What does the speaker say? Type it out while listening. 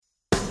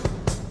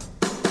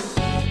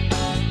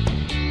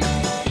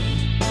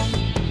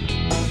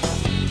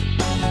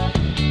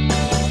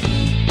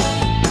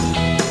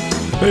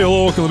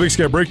Hello, welcome to the Big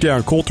Sky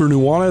Breakdown. Colter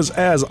Nuanez.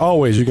 As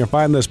always, you can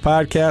find this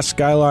podcast,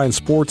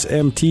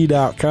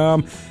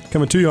 SkylineSportsMT.com.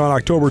 Coming to you on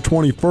October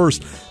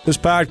 21st. This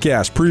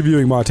podcast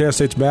previewing Montana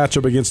State's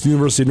matchup against the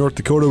University of North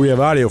Dakota. We have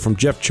audio from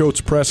Jeff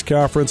Choate's press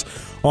conference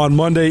on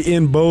Monday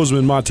in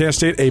Bozeman. Montana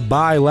State, a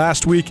bye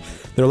last week.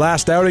 Their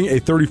last outing,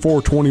 a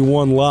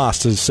 34-21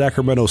 loss to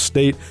Sacramento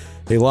State.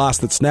 A loss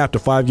that snapped a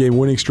 5-game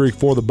winning streak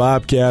for the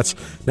Bobcats.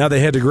 Now they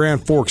head to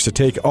Grand Forks to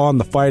take on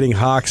the Fighting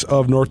Hawks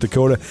of North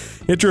Dakota.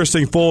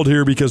 Interesting fold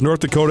here because North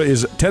Dakota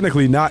is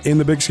technically not in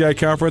the Big Sky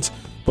Conference,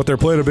 but they're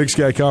playing a Big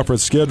Sky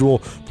Conference schedule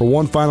for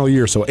one final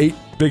year. So 8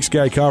 Big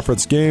Sky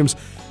Conference games,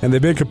 and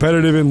they've been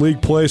competitive in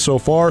league play so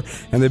far,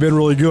 and they've been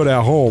really good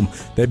at home.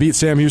 They beat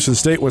Sam Houston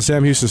State when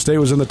Sam Houston State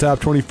was in the top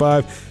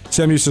 25.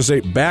 Sam Houston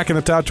State back in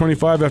the top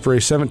 25 after a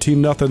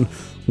 17-0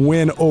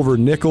 win over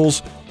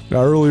Nichols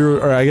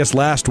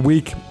last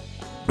week.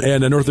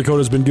 And North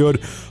Dakota's been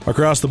good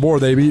across the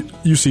board. They beat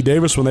UC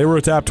Davis when they were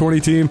a top 20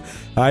 team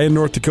in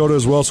North Dakota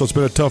as well, so it's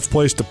been a tough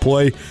place to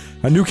play.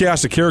 A new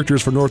cast of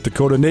characters for North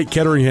Dakota. Nate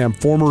Ketteringham,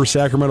 former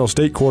Sacramento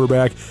State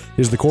quarterback,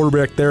 is the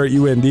quarterback there at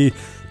UND.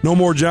 No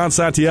more John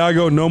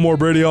Santiago, no more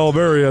Brady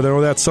Oliveira. I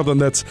know that's something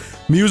that's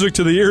music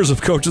to the ears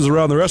of coaches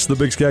around the rest of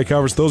the Big Sky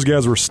Conference. Those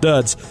guys were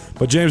studs.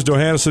 But James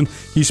Johannesson,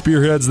 he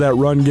spearheads that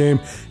run game,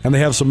 and they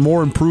have some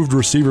more improved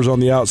receivers on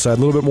the outside,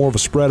 a little bit more of a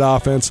spread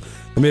offense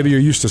than maybe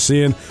you're used to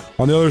seeing.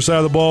 On the other side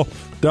of the ball,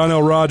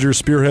 Donnell Rogers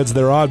spearheads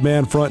their odd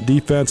man front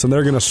defense, and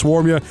they're going to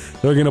swarm you.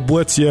 They're going to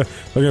blitz you.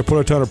 They're going to put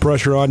a ton of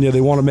pressure on you.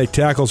 They want to make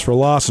tackles for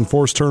loss and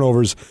force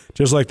turnovers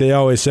just like they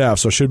always have,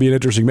 so it should be an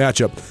interesting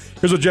matchup.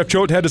 Here's what Jeff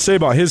Choate had to say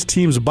about his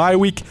team's bye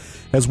week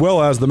as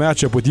well as the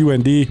matchup with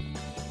UND.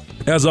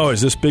 As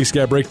always, this Big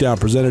Sky Breakdown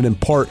presented in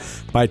part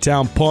by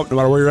Town Pump. No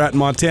matter where you're at in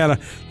Montana,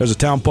 there's a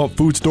Town Pump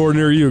food store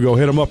near you. Go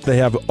hit them up. They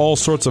have all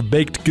sorts of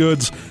baked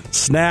goods,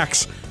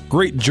 snacks,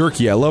 great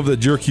jerky. I love the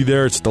jerky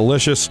there. It's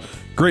delicious.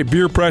 Great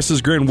beer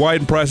prices, great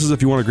wine prices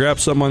if you want to grab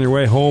something on your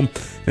way home.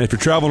 And if you're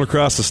traveling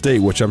across the state,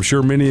 which I'm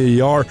sure many of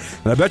you are,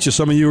 and I bet you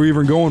some of you are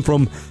even going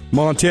from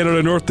Montana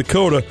to North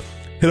Dakota,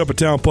 hit up a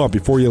Town Pump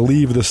before you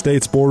leave the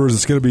state's borders.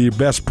 It's going to be your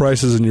best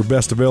prices and your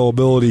best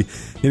availability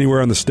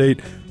anywhere in the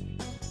state.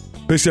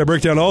 Big Sky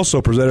Breakdown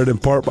also presented in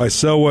part by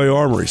Selway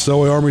Armory.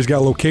 Selway Armory's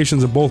got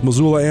locations in both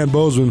Missoula and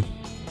Bozeman.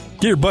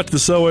 Get your butt to the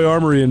Selway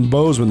Armory in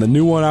Bozeman. The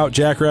new one out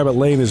Jackrabbit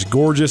Lane is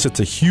gorgeous. It's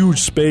a huge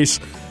space.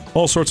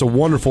 All sorts of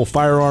wonderful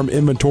firearm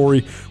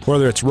inventory,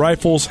 whether it's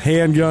rifles,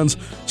 handguns,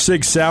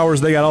 Sig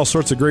Sauers. They got all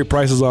sorts of great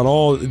prices on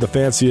all the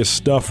fanciest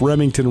stuff.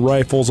 Remington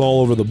rifles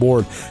all over the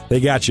board. They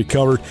got you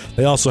covered.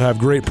 They also have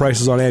great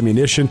prices on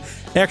ammunition.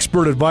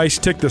 Expert advice.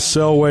 Take the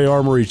Selway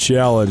Armory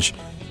Challenge.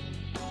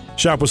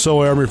 Shop with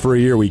Selway Armory for a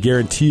year. We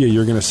guarantee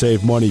you're going to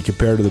save money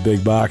compared to the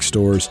big box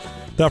stores.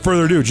 Without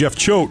further ado, Jeff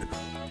Choate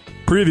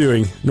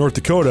previewing North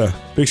Dakota.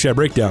 Big Sky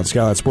Breakdown,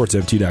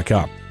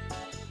 SkylineSportsMT.com.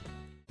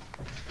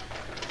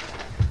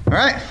 All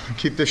right,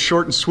 keep this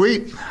short and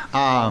sweet.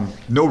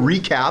 No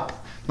recap,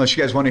 unless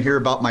you guys want to hear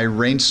about my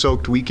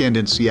rain-soaked weekend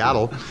in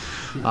Seattle.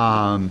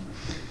 The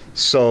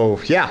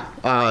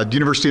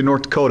University of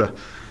North Dakota.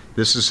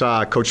 This is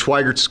Coach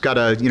Schweigert's got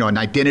an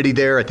identity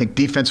there. I think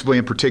defensively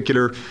in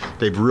particular,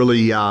 they've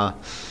really kind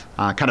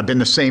of been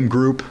the same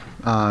group.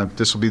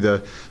 This will be the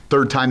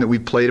third time that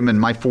we've played them in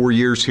my 4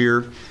 years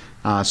here.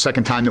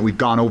 Second time that we've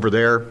gone over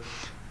there.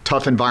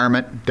 Tough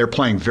environment. They're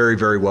playing very,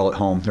 very well at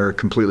home. They're a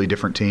completely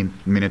different team.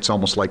 I mean, it's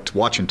almost like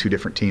watching two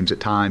different teams at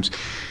times.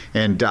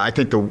 And I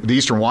think the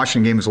Eastern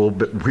Washington game was a little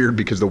bit weird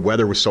because the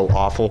weather was so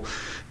awful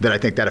that I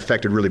think that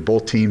affected really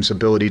both teams'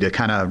 ability to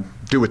kind of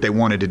do what they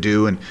wanted to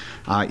do. And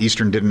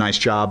Eastern did a nice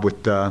job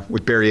with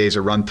Barrier as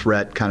a run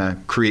threat, kind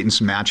of creating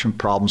some matchup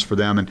problems for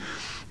them.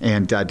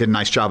 And did a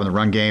nice job in the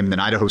run game. And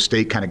then Idaho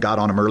State kind of got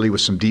on them early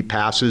with some deep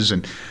passes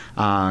and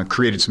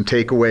created some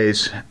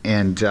takeaways.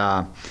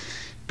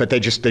 But they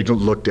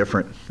don't look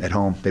different at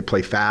home. They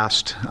play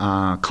fast,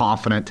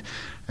 confident,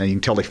 and you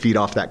can tell they feed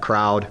off that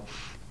crowd.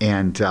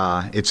 And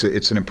it's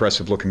an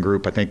impressive-looking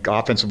group. I think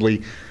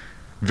offensively,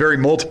 very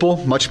multiple,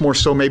 much more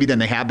so maybe than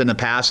they have been in the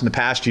past. In the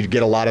past, you'd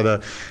get a lot of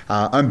the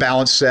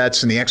unbalanced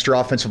sets and the extra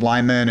offensive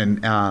linemen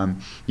and,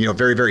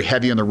 very, very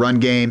heavy on the run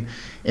game.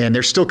 And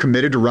they're still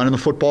committed to running the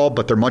football,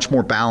 but they're much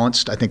more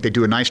balanced. I think they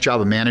do a nice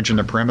job of managing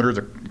the perimeter.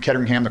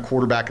 Ketteringham, the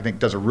quarterback, I think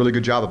does a really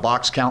good job of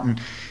box counting.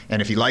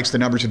 And if he likes the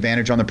numbers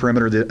advantage on the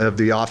perimeter of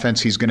the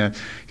offense, he's going to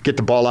get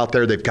the ball out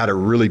there. They've got a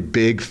really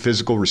big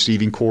physical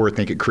receiving core. I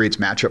think it creates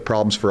matchup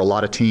problems for a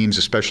lot of teams,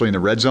 especially in the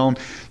red zone.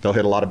 They'll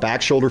hit a lot of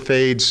back shoulder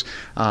fades.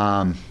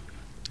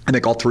 I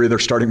think all three of their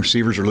starting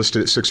receivers are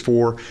listed at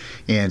 6'4",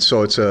 and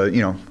so it's a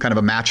kind of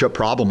a matchup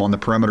problem on the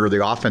perimeter of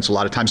the offense a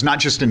lot of times, not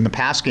just in the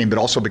pass game, but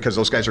also because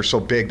those guys are so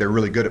big, they're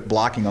really good at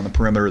blocking on the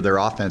perimeter of their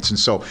offense, and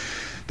so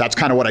that's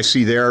kind of what I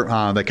see there.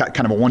 They got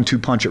kind of a 1-2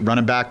 punch at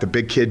running back. The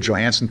big kid,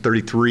 Johansson,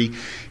 33,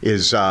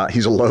 he's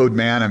a load,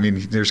 man. I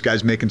mean, there's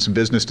guys making some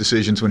business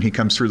decisions when he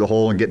comes through the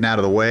hole and getting out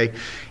of the way.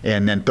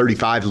 And then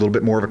 35 is a little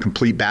bit more of a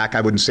complete back.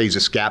 I wouldn't say he's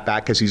a scat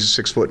back because he's a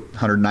 6 foot,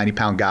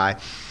 190-pound guy.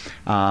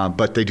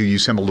 but they do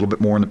use him a little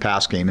bit more in the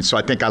pass game. And so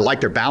I think I like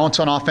their balance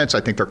on offense.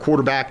 I think their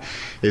quarterback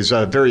is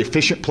a very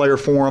efficient player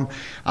for them.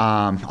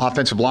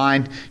 Offensive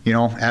line,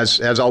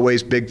 as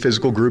always, big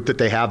physical group that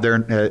they have there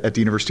at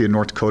the University of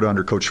North Dakota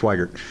under Coach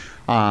Schweigert.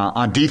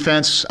 On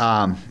defense,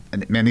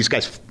 man, these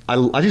guys,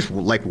 I just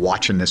like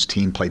watching this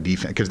team play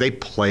defense because they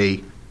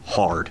play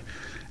hard.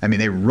 I mean,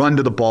 they run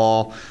to the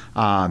ball.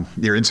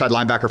 Their inside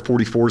linebacker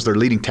 44 is their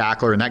leading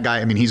tackler, and that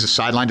guy, I mean, he's a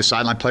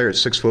sideline-to-sideline player at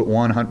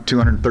 6'1",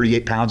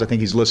 238 pounds, I think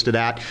he's listed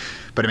at.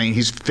 But, I mean,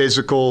 he's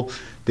physical.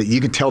 That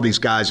you can tell these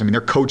guys, I mean, they're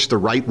coached the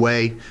right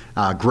way.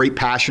 Great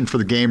passion for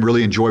the game.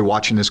 Really enjoy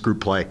watching this group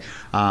play.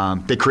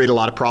 They create a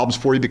lot of problems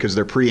for you because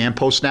they're pre- and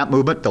post-snap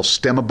movement. They'll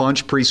stem a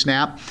bunch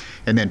pre-snap,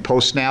 and then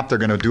post-snap they're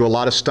going to do a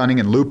lot of stunning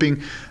and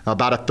looping,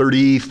 about a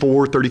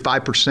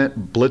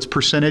 35% blitz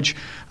percentage.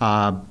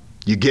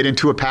 You get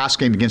into a pass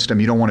game against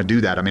them, you don't want to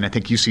do that. I mean, I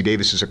think UC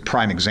Davis is a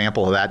prime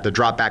example of that. The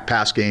drop back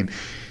pass game,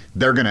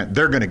 they're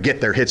gonna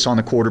get their hits on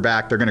the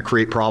quarterback. They're gonna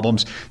create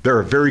problems.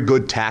 They're a very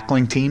good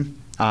tackling team,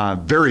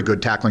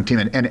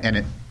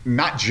 and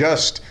not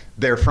just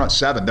their front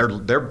seven. Their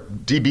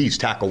DBs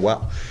tackle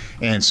well,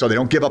 and so they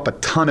don't give up a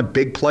ton of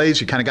big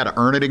plays. You kind of got to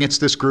earn it against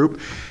this group.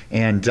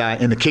 And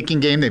in the kicking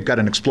game, they've got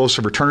an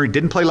explosive returner. He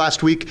didn't play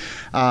last week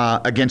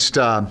against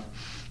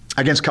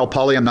Cal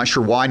Poly. I'm not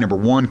sure why. Number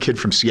one, kid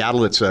from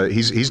Seattle.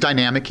 He's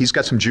dynamic. He's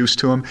got some juice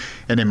to him.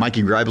 And then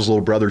Mikey Greibel's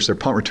little brother is their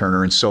punt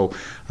returner, and so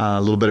a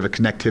little bit of a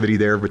connectivity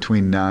there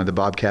between the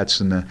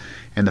Bobcats and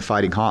the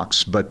Fighting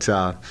Hawks. But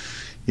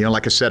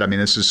like I said, I mean,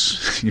 this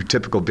is your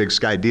typical Big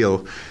Sky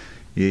deal.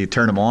 You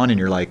turn them on, and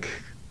you're like,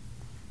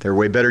 they're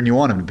way better than you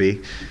want them to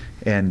be.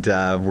 And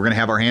we're going to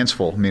have our hands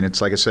full. I mean,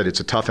 it's like I said, it's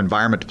a tough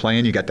environment to play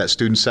in. You got that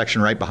student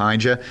section right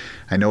behind you.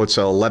 I know it's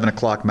a 11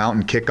 o'clock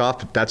Mountain kickoff,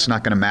 but that's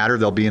not going to matter.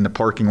 They'll be in the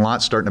parking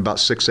lot starting about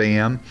 6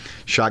 a.m.,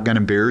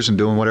 shotgunning beers and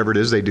doing whatever it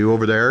is they do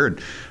over there.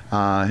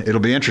 And it'll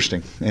be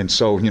interesting. And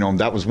so,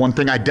 that was one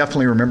thing I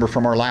definitely remember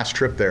from our last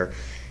trip there,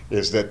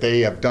 is that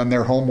they have done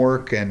their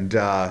homework, and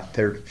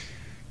they're,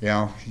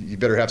 you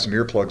better have some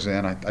earplugs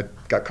in. I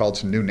got called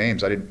some new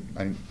names. I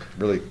didn't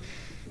really.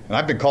 And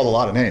I've been called a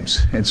lot of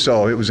names, and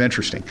so it was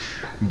interesting.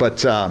 But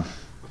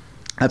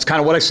that's kind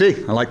of what I see.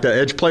 I like the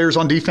edge players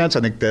on defense.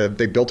 I think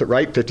they built it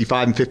right.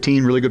 55 and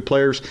 15, really good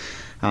players.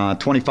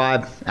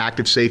 25,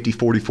 active safety.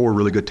 44,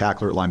 really good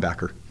tackler at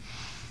linebacker.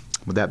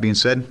 With that being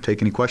said,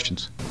 take any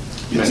questions.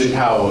 You mentioned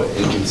how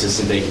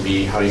inconsistent they can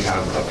be. How do you kind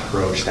of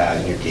approach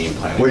that in your game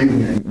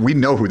planning? We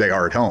know who they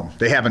are at home.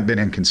 They haven't been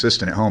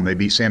inconsistent at home. They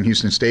beat Sam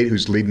Houston State,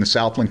 who's leading the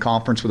Southland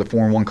Conference with a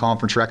 4-1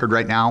 conference record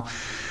right now.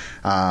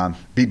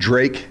 Beat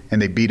Drake,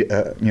 and they beat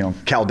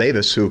Cal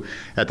Davis, who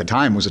at the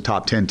time was a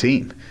top 10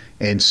 team.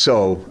 And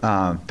so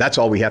that's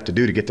all we have to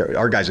do to get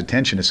our guys'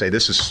 attention, to say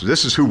this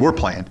is who we're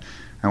playing.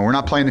 And we're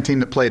not playing the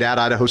team that played at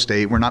Idaho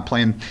State. We're not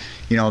playing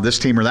this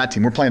team or that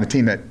team. We're playing the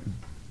team that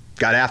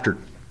got after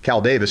Cal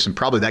Davis, and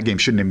probably that game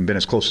shouldn't have even been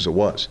as close as it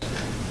was.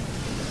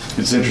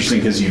 It's interesting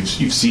because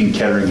you've seen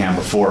Ketteringham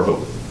before, but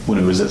when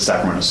he was at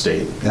Sacramento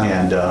State,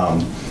 and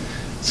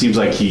it seems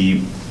like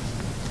he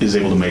is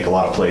able to make a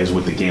lot of plays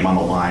with the game on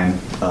the line.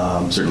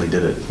 Certainly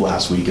did it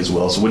last week as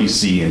well. So what do you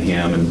see in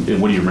him,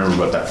 and what do you remember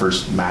about that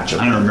first matchup?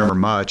 I don't remember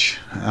much.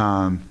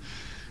 I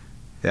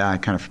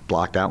kind of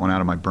blocked that one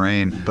out of my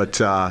brain.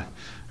 But I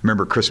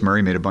remember Chris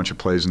Murray made a bunch of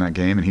plays in that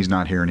game, and he's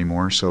not here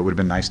anymore. So it would have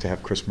been nice to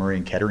have Chris Murray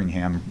and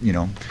Ketteringham,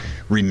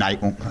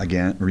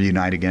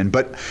 reunite again.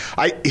 But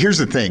here's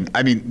the thing.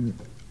 I mean,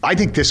 I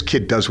think this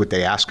kid does what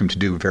they ask him to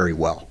do very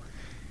well.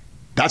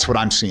 That's what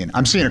I'm seeing.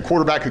 I'm seeing a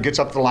quarterback who gets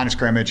up to the line of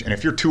scrimmage, and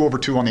if you're 2 over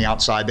 2 on the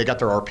outside, they got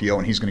their RPO,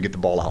 and he's going to get the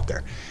ball out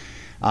there.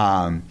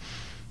 And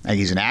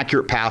he's an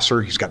accurate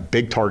passer. He's got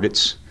big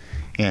targets,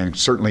 and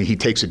certainly he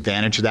takes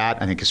advantage of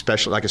that. I think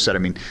especially, like I said, I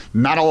mean,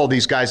 not all of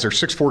these guys, they're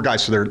 6'4"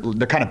 guys, so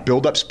they're kind of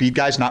build-up speed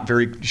guys, not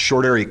very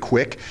short area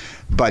quick.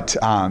 But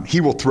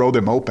he will throw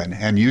them open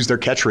and use their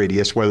catch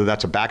radius, whether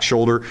that's a back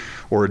shoulder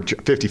or a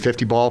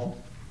 50-50 ball.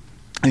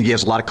 I think he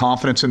has a lot of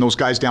confidence in those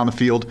guys down the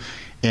field.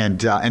 And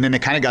then they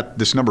kind of got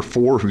this number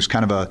 4 who's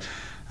kind of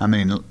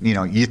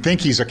you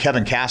think he's a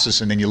Kevin Cassis,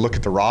 and then you look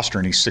at the roster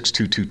and he's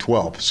 6'2",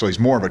 212. So he's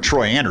more of a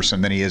Troy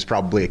Anderson than he is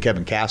probably a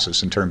Kevin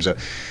Cassis in terms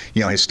of,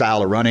 his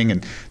style of running.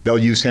 And they'll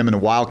use him in a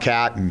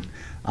Wildcat and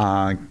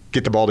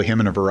get the ball to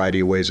him in a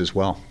variety of ways as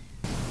well.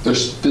 They're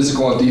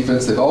physical on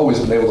defense. They've always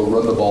been able to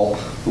run the ball.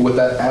 But with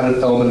that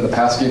added element in the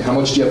pass game, how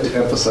much do you have to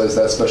emphasize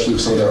that, especially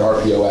with some of their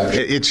RPO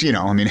action?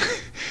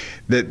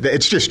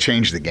 It's just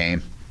changed the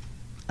game.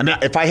 I mean,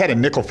 if I had a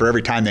nickel for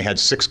every time they had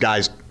 6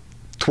 guys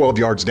 12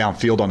 yards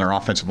downfield on their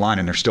offensive line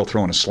and they're still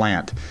throwing a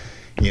slant,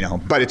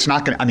 but it's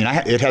not going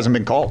to, it hasn't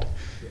been called.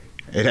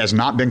 It has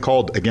not been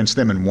called against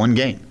them in one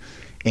game.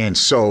 And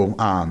so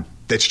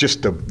it's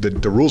just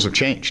the rules have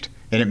changed,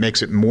 and it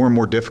makes it more and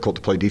more difficult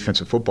to play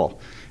defensive football.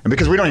 And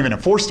because we don't even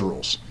enforce the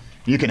rules.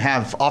 You can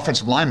have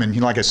offensive linemen,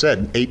 like I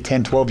said, 8,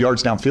 10, 12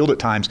 yards downfield at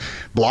times,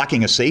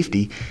 blocking a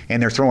safety,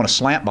 and they're throwing a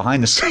slant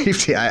behind the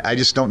safety. I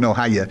just don't know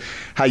how you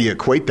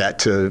equate that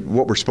to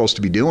what we're supposed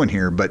to be doing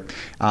here. But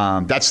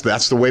that's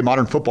the way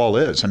modern football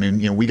is. I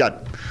mean, we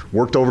got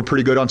worked over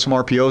pretty good on some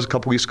RPOs a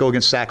couple weeks ago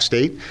against Sac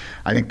State.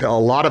 I think a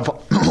lot of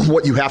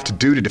what you have to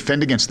do to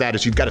defend against that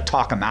is you've got to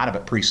talk them out of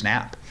it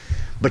pre-snap.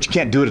 But you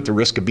can't do it at the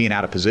risk of being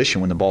out of position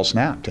when the ball's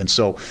snapped. And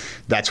so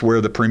that's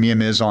where the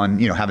premium is on,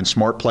 having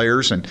smart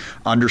players and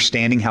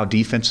understanding how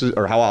defenses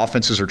or how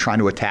offenses are trying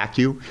to attack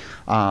you.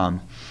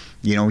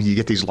 You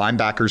get these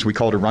linebackers, we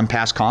call it a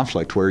run-pass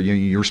conflict, where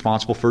you're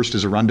responsible first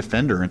as a run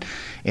defender.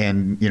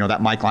 And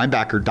that Mike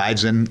linebacker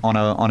dives in on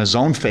a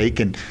zone fake,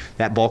 and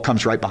that ball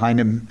comes right behind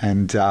him,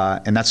 and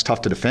that's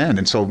tough to defend.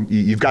 And so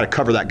you've got to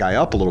cover that guy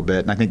up a little bit.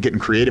 And I think getting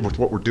creative with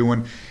what we're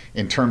doing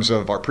in terms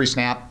of our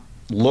pre-snap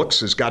looks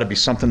has got to be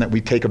something that we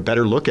take a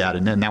better look at,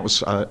 and then that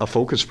was a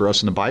focus for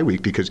us in the bye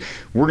week, because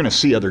we're going to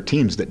see other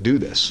teams that do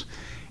this,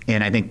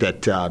 and I think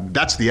that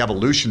that's the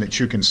evolution that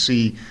you can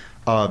see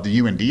of the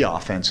UND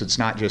offense. It's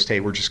not just, hey,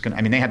 we're just going to.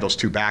 I mean, they had those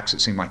two backs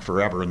it seemed like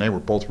forever, and they were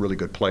both really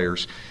good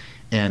players,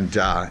 and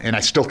I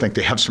still think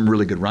they have some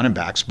really good running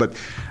backs, but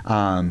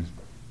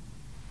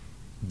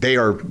they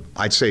are,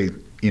 I'd say,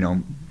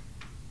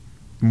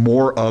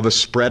 more of a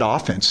spread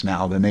offense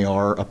now than they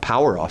are a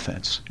power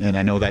offense, and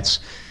I know that's.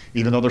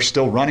 Even though they're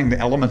still running the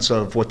elements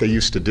of what they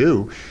used to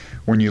do,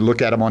 when you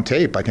look at them on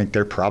tape, I think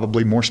they're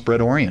probably more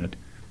spread-oriented.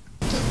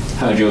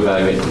 How did you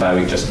evaluate the bye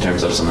week just in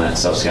terms of some of that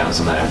self-scout and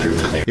some of that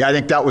improvement there? Yeah, I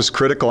think that was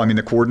critical. I mean,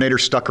 the coordinator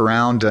stuck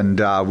around,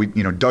 and we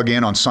dug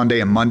in on Sunday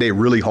and Monday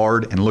really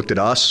hard and looked at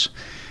us.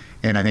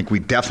 And I think we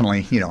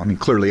definitely,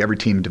 clearly every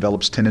team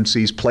develops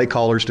tendencies. Play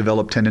callers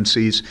develop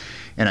tendencies.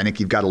 And I think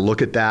you've got to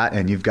look at that,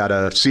 and you've got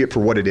to see it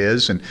for what it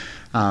is, and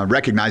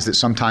recognize that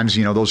sometimes,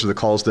 those are the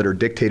calls that are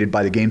dictated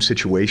by the game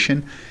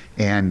situation.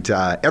 And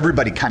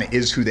everybody kind of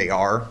is who they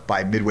are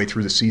by midway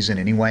through the season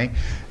anyway.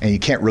 And you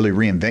can't really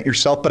reinvent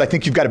yourself. But I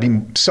think you've got to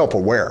be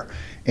self-aware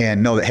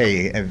and know that,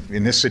 hey,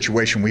 in this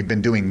situation, we've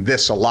been doing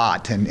this a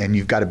lot, and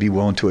you've got to be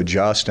willing to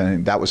adjust.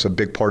 And that was a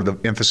big part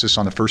of the emphasis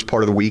on the first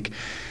part of the week.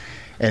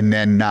 And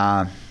then,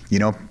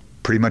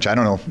 pretty much, I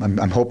don't know.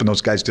 I'm hoping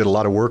those guys did a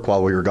lot of work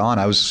while we were gone.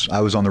 I was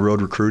on the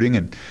road recruiting,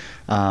 and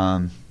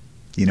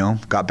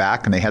got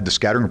back, and they had the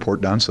scattering report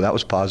done, so that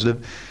was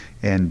positive.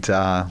 And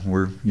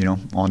we're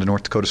on to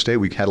North Dakota State.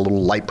 We had a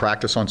little light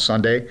practice on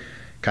Sunday,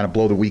 kind of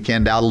blow the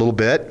weekend out a little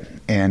bit,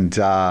 and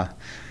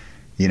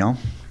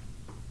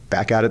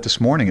back at it this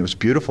morning. It was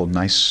beautiful,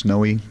 nice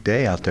snowy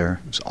day out there.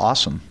 It was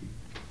awesome.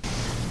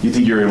 You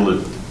think you're able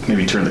to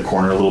maybe turn the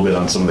corner a little bit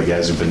on some of the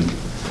guys who've been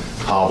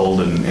hobbled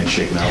and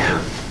shaken out?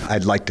 Yeah.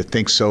 I'd like to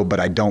think so, but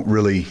I don't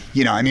really,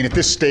 at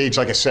this stage,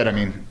 like I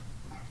said,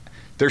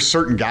 there's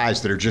certain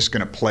guys that are just going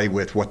to play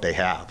with what they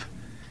have.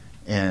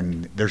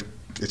 And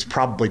it's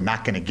probably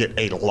not going to get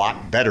a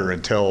lot better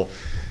until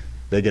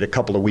they get a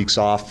couple of weeks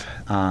off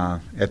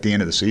at the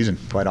end of the season,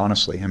 quite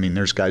honestly.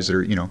 There's guys that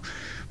are,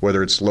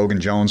 whether it's Logan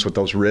Jones with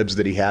those ribs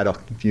that he had a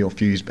few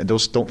years,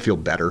 those don't feel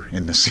better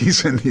in the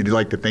season. You'd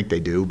like to think they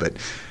do, but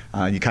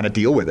you kind of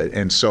deal with it.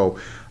 And so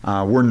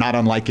we're not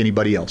unlike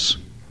anybody else.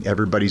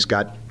 Everybody's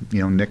got,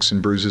 nicks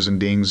and bruises and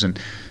dings, and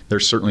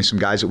there's certainly some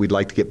guys that we'd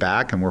like to get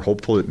back, and we're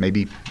hopeful that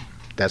maybe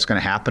that's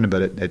going to happen,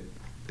 but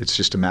it's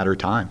just a matter of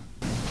time.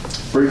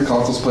 Braden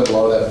Consul's played a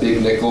lot of that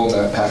big nickel and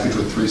that package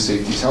with 3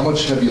 safeties. How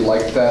much have you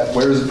liked that?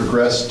 Where has it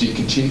progressed? Do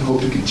you hope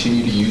to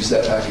continue to use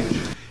that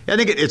package? I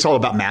think it's all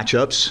about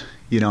matchups,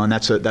 and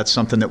that's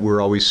something that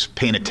we're always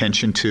paying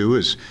attention to.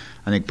 Is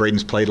I think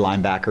Braden's played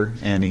linebacker,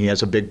 and he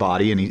has a big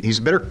body, and he's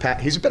a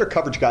better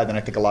coverage guy than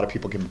I think a lot of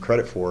people give him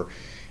credit for.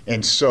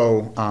 And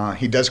so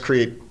he does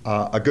create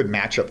a good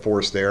matchup for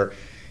us there.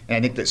 And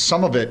I think that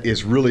some of it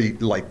is really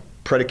like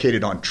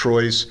predicated on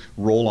Troy's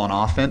role on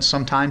offense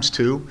sometimes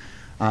too,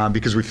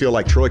 because we feel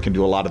like Troy can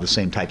do a lot of the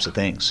same types of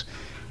things.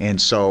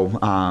 And so,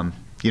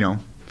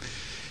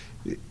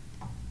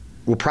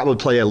 we'll probably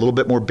play a little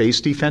bit more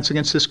base defense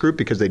against this group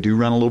because they do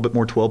run a little bit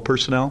more 12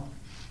 personnel.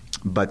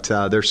 But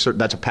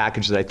that's a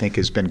package that I think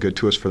has been good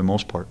to us for the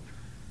most part.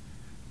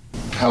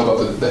 How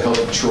about the health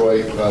of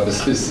Troy?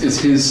 Is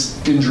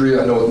his injury,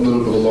 I know a little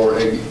bit of a lower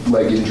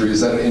leg injury,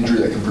 is that an injury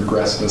that can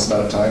progress in this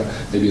amount of time,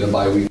 maybe in a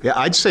bye week? Yeah,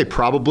 I'd say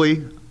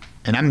probably,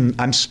 and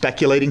I'm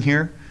speculating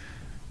here,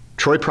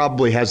 Troy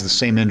probably has the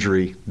same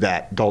injury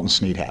that Dalton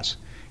Snead has.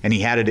 And he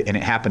had it, and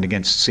it happened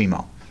against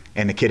SEMO.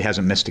 And the kid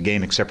hasn't missed a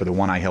game except for the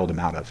one I held him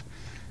out of.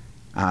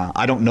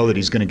 I don't know that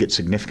he's going to get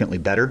significantly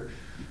better,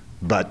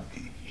 but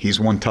he's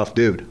one tough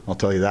dude, I'll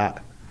tell you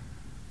that.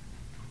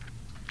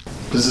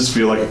 Does this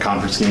feel like a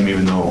conference game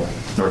even though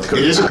North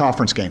Dakota? It is a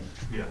conference game.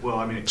 Yeah,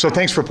 well, So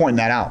thanks for pointing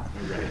that out.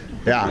 Right.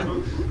 Yeah.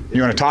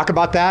 You want to talk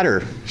about that,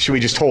 or should we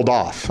just hold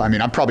off? I'm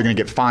probably going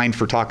to get fined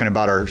for talking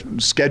about our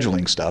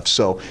scheduling stuff.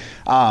 So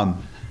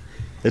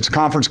it's a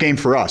conference game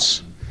for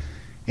us.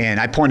 And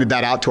I pointed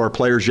that out to our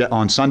players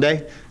on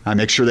Sunday. I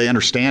make sure they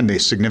understand the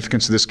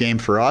significance of this game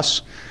for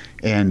us.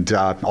 And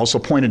also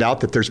pointed out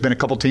that there's been a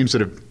couple teams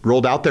that have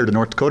rolled out there to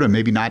North Dakota and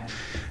maybe not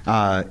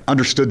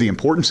understood the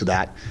importance of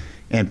that.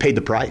 and paid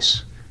the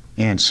price.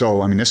 And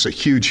so, I mean, this is a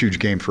huge, huge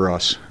game for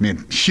us. I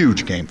mean,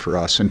 huge game for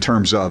us in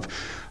terms of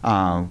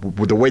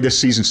with the way this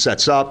season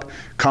sets up,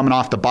 coming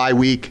off the bye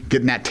week,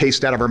 getting that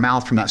taste out of our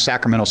mouth from that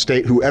Sacramento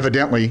State, who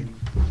evidently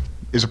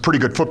is a pretty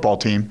good football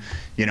team,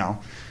 you know.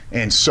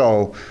 And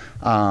so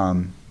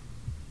I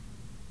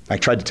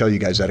tried to tell you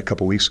guys that a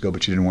couple weeks ago,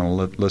 but you didn't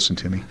want to listen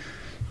to me.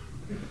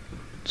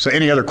 So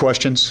any other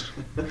questions?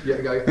 You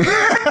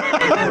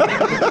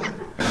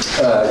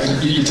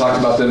talked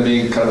about them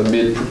being kind of a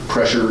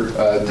mid-pressure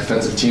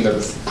defensive team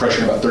that's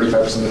pressuring about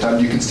 35% of the time.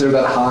 Do you consider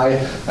that high?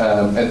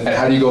 And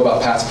how do you go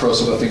about pass pro,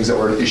 some of the things that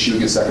were an issue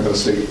against Sacramento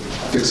State,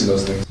 fixing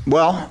those things?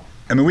 Well,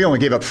 I mean, we only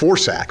gave up 4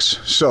 sacks,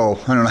 so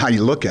I don't know how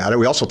you look at it.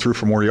 We also threw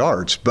for more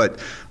yards, but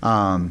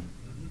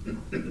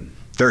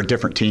they're a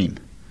different team.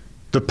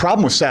 The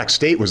problem with Sac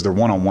State was their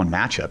one-on-one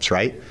matchups,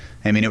 right?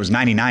 I mean, it was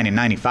 99 and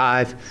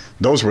 95.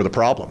 Those were the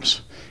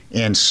problems.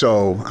 And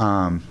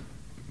so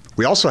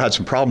we also had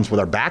some problems with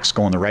our backs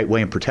going the right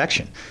way in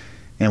protection.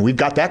 And we've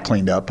got that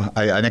cleaned up.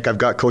 I think I've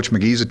got Coach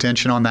McGee's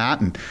attention on that.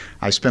 And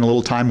I spent a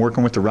little time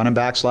working with the running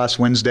backs last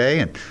Wednesday.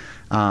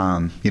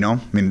 And, you know,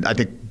 I mean, I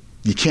think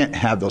you can't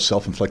have those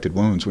self-inflicted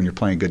wounds when you're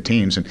playing good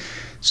teams. And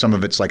some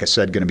of it's, like I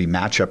said, going to be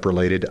matchup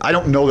related. I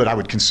don't know that I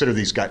would consider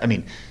these guys. I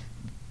mean,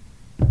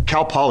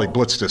 Cal Poly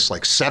blitzed us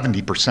like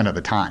 70% of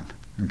the time,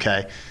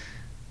 okay?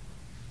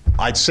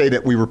 I'd say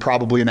that we were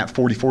probably in that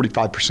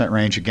 40-45%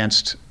 range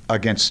against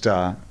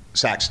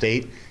Sac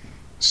State.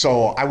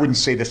 So I wouldn't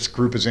say this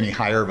group is any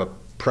higher of a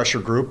pressure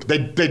group.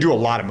 They do a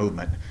lot of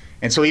movement.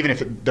 And so even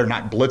if they're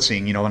not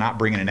blitzing, you know, not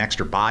bringing an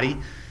extra body,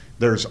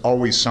 there's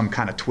always some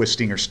kind of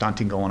twisting or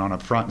stunting going on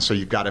up front. And so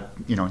you've got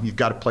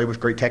to play with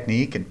great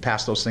technique and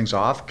pass those things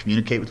off,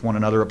 communicate with one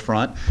another up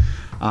front.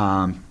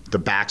 The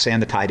backs and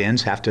the tight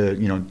ends have to,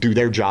 you know, do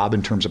their job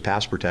in terms of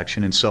pass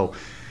protection. And so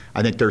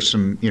I think there's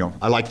some, you know,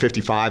 I like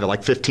 55, I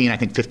like 15. I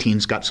think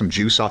 15's got some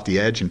juice off the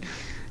edge. And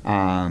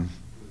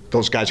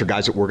those guys are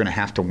guys that we're going to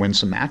have to win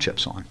some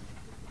matchups on.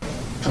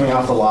 Coming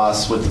off the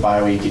loss with the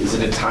bye week, is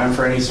it a time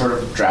for any sort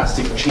of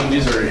drastic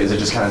changes, or is it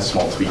just kind of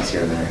small tweaks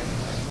here and there?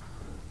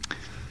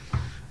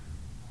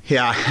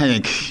 Yeah, I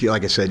think,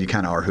 like I said, you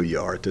kind of are who you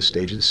are at this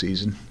stage of the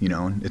season. You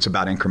know, it's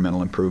about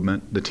incremental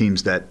improvement. The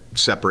teams that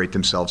separate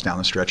themselves down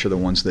the stretch are the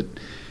ones that,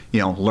 you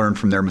know, learn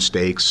from their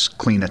mistakes,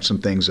 clean some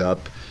things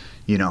up.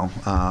 You know,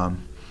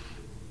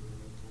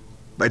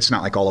 it's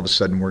not like all of a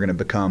sudden we're going to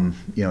become,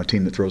 you know, a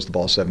team that throws the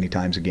ball 70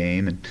 times a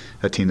game and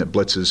a team that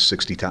blitzes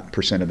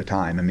 60% of the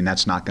time. I mean,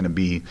 that's not going to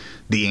be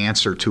the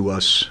answer to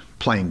us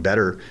playing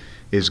better.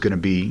 Is going to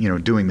be, you know,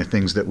 doing the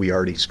things that we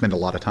already spend a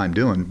lot of time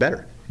doing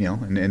better. You know,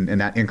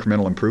 and that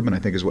incremental improvement, I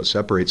think, is what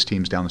separates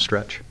teams down the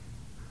stretch.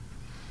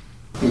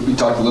 We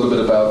talked a little bit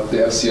about the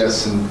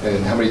FCS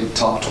and how many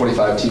top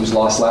 25 teams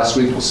lost last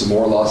week. Well, some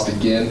more lost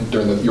again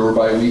during your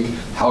bye week.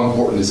 How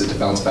important is it to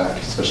bounce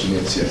back, especially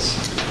in the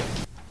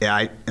FCS?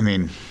 Yeah, I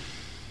mean,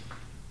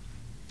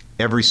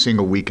 every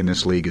single week in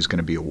this league is going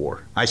to be a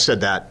war. I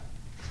said that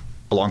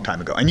a long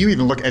time ago. And you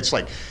even look, it's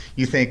like,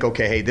 you think,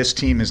 okay, hey, this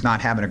team is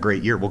not having a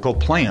great year. Well, go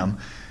play them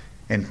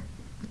and,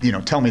 you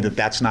know, tell me that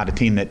that's not a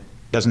team that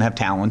doesn't have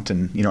talent.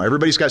 And, you know,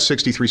 everybody's got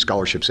 63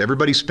 scholarships.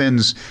 Everybody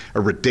spends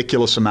a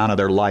ridiculous amount of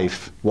their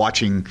life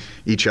watching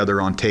each other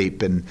on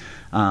tape. And,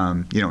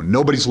 you know,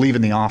 nobody's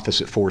leaving the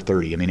office at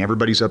 4:30. I mean,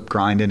 everybody's up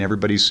grinding.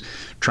 Everybody's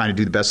trying to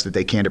do the best that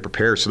they can to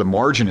prepare. So the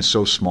margin is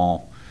so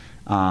small.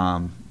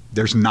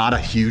 There's not a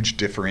huge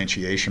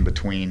differentiation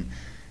between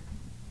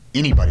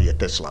anybody at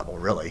this level,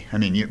 really. I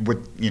mean,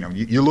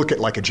 you look at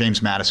like a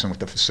James Madison with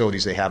the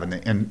facilities they have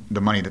and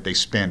the money that they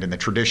spend and the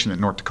tradition that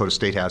North Dakota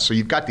State has. So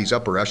you've got these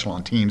upper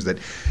echelon teams that,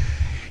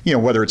 you know,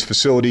 whether it's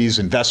facilities,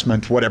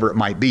 investment, whatever it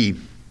might be.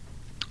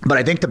 But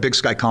I think the Big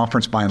Sky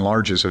Conference, by and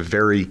large, is a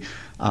very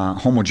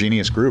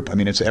homogeneous group. I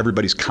mean,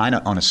 everybody's kind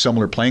of on a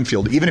similar playing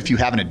field. Even if you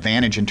have an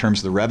advantage in terms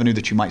of the revenue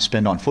that you might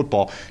spend on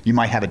football, you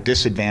might have a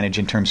disadvantage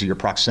in terms of your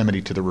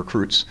proximity to the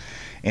recruits.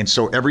 And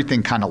so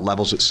everything kind of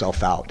levels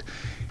itself out.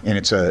 And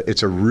it's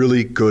a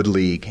really good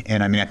league.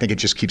 And I mean, I think it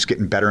just keeps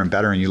getting better and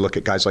better. And you look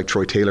at guys like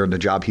Troy Taylor and the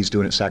job he's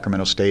doing at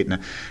Sacramento State,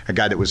 and a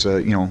guy that was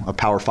a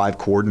Power 5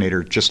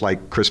 coordinator, just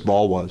like Chris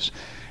Ball was.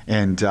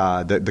 And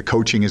the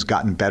coaching has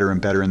gotten better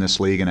and better in this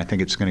league, and I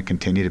think it's going to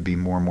continue to be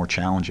more and more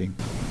challenging.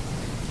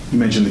 You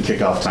mentioned the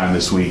kickoff time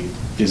this week.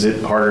 Is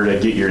it harder to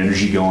get your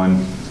energy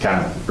going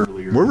kind of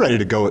earlier? We're ready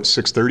to go at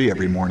 6:30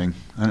 every morning.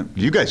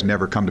 You guys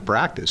never come to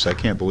practice. I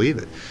can't believe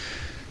it.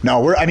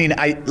 No,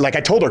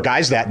 I told our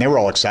guys that, and they were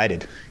all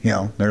excited. You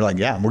know, they're like,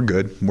 yeah, we're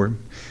good.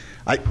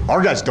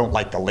 Our guys don't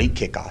like the late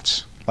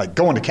kickoffs. Like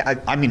going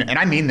to, I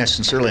mean this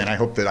sincerely, and I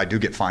hope that I do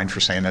get fined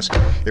for saying this.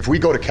 If we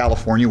go to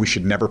California, we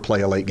should never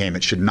play a late game.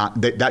 It should not.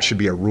 That should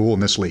be a rule in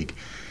this league.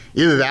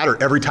 Either that,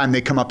 or every time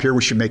they come up here,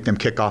 we should make them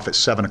kick off at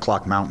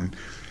 7:00 Mountain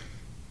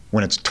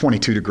when it's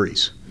 22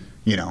 degrees.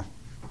 You know,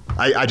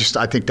 I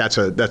think that's.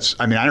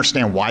 I mean, I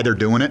understand why they're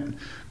doing it,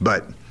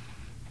 but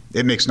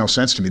it makes no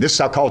sense to me. This is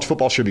how college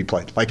football should be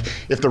played. Like,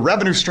 if the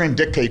revenue stream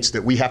dictates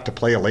that we have to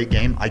play a late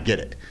game, I get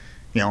it.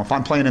 If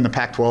I'm playing in the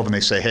Pac-12 and they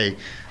say, hey,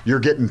 you're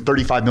getting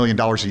 $35 million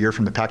a year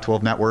from the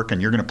Pac-12 network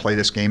and you're going to play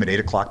this game at 8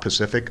 o'clock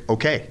Pacific,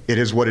 okay, it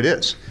is what it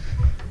is.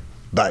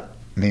 But,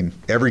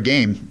 every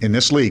game in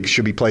this league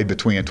should be played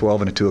between a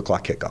 12 and a 2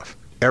 o'clock kickoff.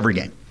 Every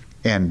game.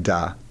 And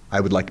I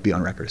would like to be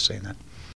on record as saying that.